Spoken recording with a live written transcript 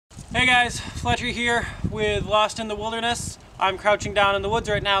Hey guys, Fletcher here with Lost in the Wilderness. I'm crouching down in the woods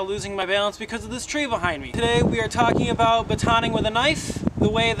right now, losing my balance because of this tree behind me. Today we are talking about batoning with a knife, the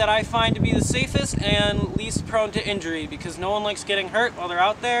way that I find to be the safest and least prone to injury, because no one likes getting hurt while they're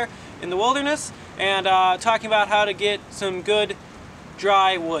out there in the wilderness, and talking about how to get some good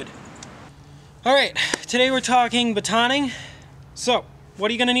dry wood. Alright, today we're talking batoning. So,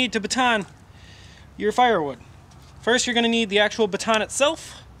 what are you going to need to baton your firewood? First, you're going to need the actual baton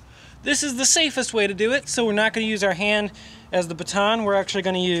itself. This is the safest way to do it, so we're not going to use our hand as the baton. We're actually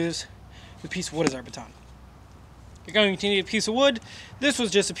going to use the piece of wood as our baton. You're going to need a piece of wood. This was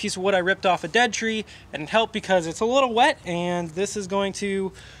just a piece of wood I ripped off a dead tree, and it helped because it's a little wet, and this is going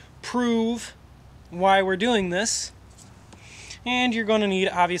to prove why we're doing this. And you're going to need,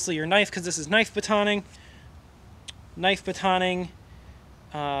 obviously, your knife, because this is knife batoning. Knife batoning.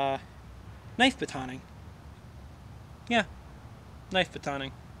 Knife batoning. Yeah, knife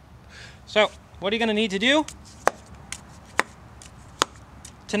batoning. So, what are you going to need to do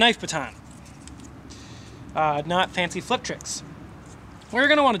to knife baton? Not fancy flip tricks. What you're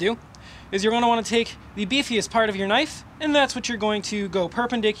going to want to do is you're going to want to take the beefiest part of your knife, and that's what you're going to go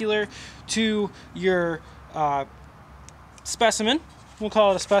perpendicular to your specimen. We'll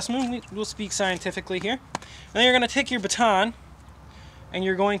call it a specimen. We'll speak scientifically here. And then you're going to take your baton, and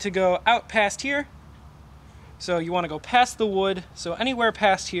you're going to go out past here. So you want to go past the wood, so anywhere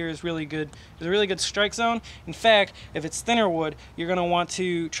past here is really good. There's a really good strike zone. In fact, if it's thinner wood, you're going to want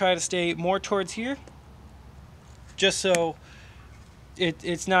to try to stay more towards here, just so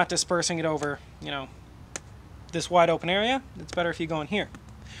it's not dispersing it over, you know, this wide open area. It's better if you go in here.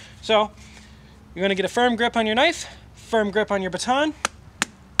 So you're going to get a firm grip on your knife, firm grip on your baton,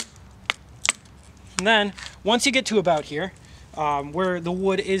 and then once you get to about here, where the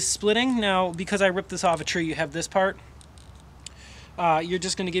wood is splitting. Now, because I ripped this off a tree, you have this part. You're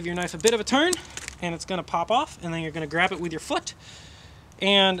just going to give your knife a bit of a turn, and it's going to pop off, and then you're going to grab it with your foot.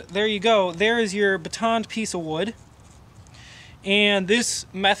 And there you go. There is your batoned piece of wood. And this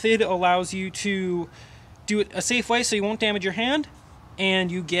method allows you to do it a safe way so you won't damage your hand, and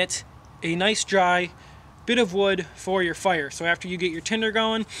you get a nice dry bit of wood for your fire. So after you get your tinder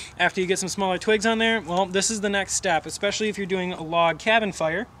going, after you get some smaller twigs on there, well, this is the next step, especially if you're doing a log cabin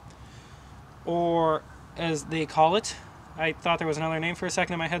fire, or as they call it. I thought there was another name for a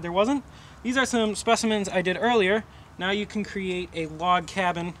second in my head, there wasn't. These are some specimens I did earlier. Now you can create a log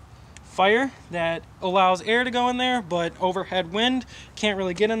cabin fire that allows air to go in there, but overhead wind can't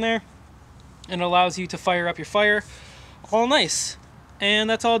really get in there, and allows you to fire up your fire all nice. And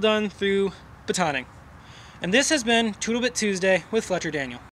that's all done through batoning. And this has been Toodlebit Tuesday with Fletcher Daniel.